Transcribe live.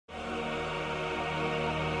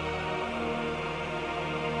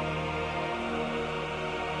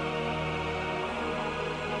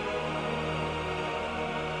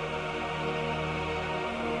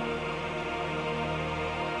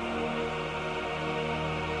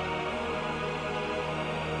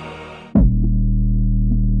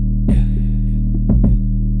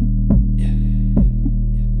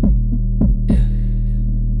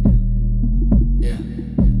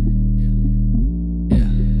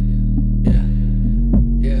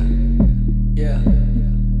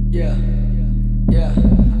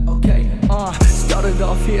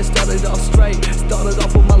here, started off straight. Started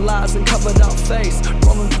off with my lies and covered up face.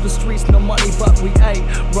 Rolling through the streets, no money but we ate.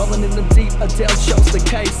 Rolling in the deep, Adele chose the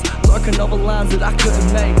case. Lurking over lines that I couldn't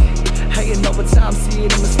make. Hating over time, seeing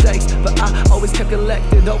the mistakes. But I always kept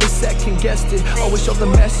collected, always second guessed it. Always showed the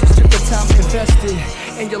message, took the time invested.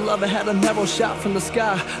 And your lover had a narrow shot from the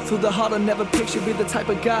sky. Through the heart I never pictured be the type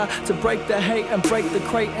of guy to break the hate and break the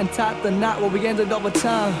crate and tie the knot where we ended over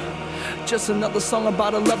time. Just another song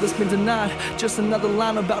about a love that's been denied. Just another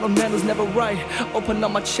line about a man who's never right. Open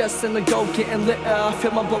up my chest and the go getting lit. I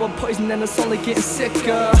feel my blood with poison and it's only getting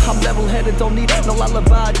sicker. I'm level-headed, don't need no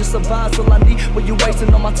lullaby. Just survive all I need. What you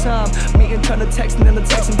wasting on my time? Meeting turn to texting and the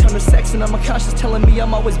texting turn to sex. And my conscience telling me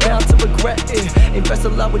I'm always bound to regret it. Invest a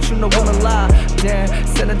lot but you don't wanna lie. Damn,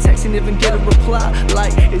 send a text and even get a reply.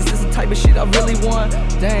 Like, is this the type of shit I really want?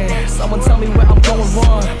 Damn, someone tell me where I'm going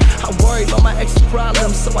wrong. I worry about my ex's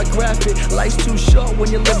problems, so I grab it. Life's too short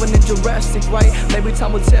when you're living in Jurassic, right? Maybe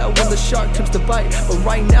time will tell when the shark comes to bite. But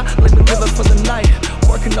right now, let me live it for the night.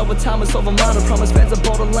 Working overtime is over mine. I promise fans of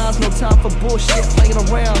borderlines, no time for bullshit playing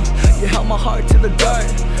around. You held my heart to the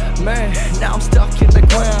dirt, man. Now I'm stuck in the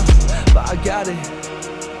ground, but I got it.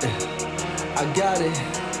 I got it.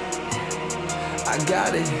 I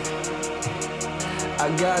got it. I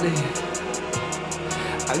got it.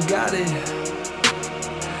 I got it.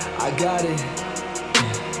 I got it.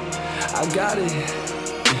 I got it.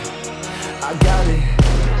 I got it.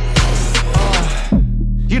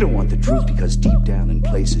 You don't want the truth because deep down in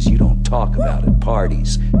places you don't talk about at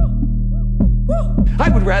parties. I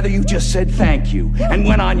would rather you just said thank you and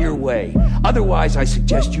went on your way. Otherwise, I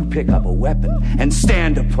suggest you pick up a weapon and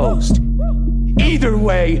stand a post. Either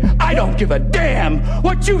way, I don't give a damn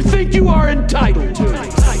what you think you are entitled to.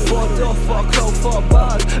 For a door, for a coat, for a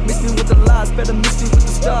buzz. Miss me with the lies, better miss me with the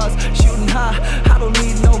stars. Shooting high, I don't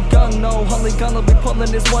need no gun, no. Only gonna be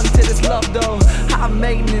pulling this one to this love though. High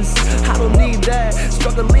maintenance, I don't need that.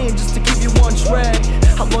 Struggling just to keep you on track.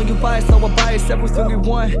 How long you bias, so I bias everything we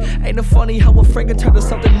want. Ain't it funny how a friend can turn to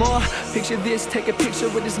something more? Picture this, take a picture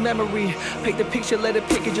with this memory. Paint the picture, let it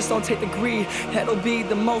pick it, just don't take the greed. That'll be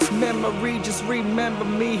the most memory, just remember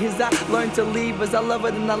me. As I learn to leave, as I love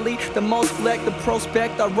it and I lead. The most fleck, the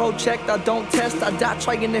prospect, I road checked, I don't test, I die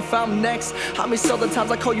trying if I'm next. How many other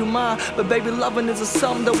times I call you mine? But baby, loving is a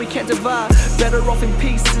sum that we can't divide. Better off in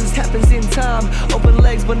pieces, happens in time. Open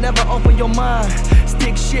legs, but never open your mind.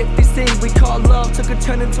 Stick shift, these things we call love took a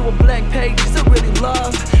turn into a blank page. Is it really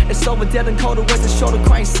love? It's over, dead and cold, away the shoulder,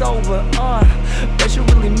 crying sober. Bet you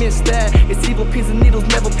really miss that. It's evil pins and needles,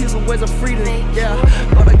 never peace with words of freedom. Yeah,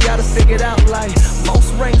 but I gotta figure it out like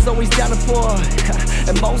most rain's always down to pour,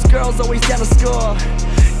 and most girls always down to score.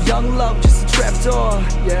 Young love, just a trapdoor,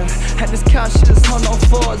 yeah. And this conscience on all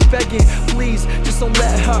fours, begging, please, just don't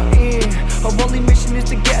let her in. Her only mission is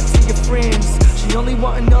to get to your friends. She only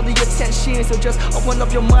wanting all the attention, so just open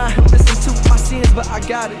up your mind and listen to my sins. But I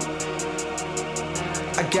got it.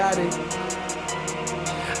 I got it.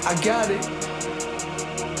 I got it.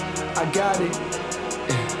 I got it.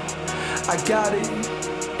 I got it.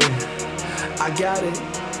 I got it.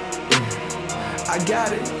 I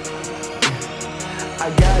got it. I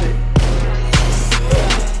got it.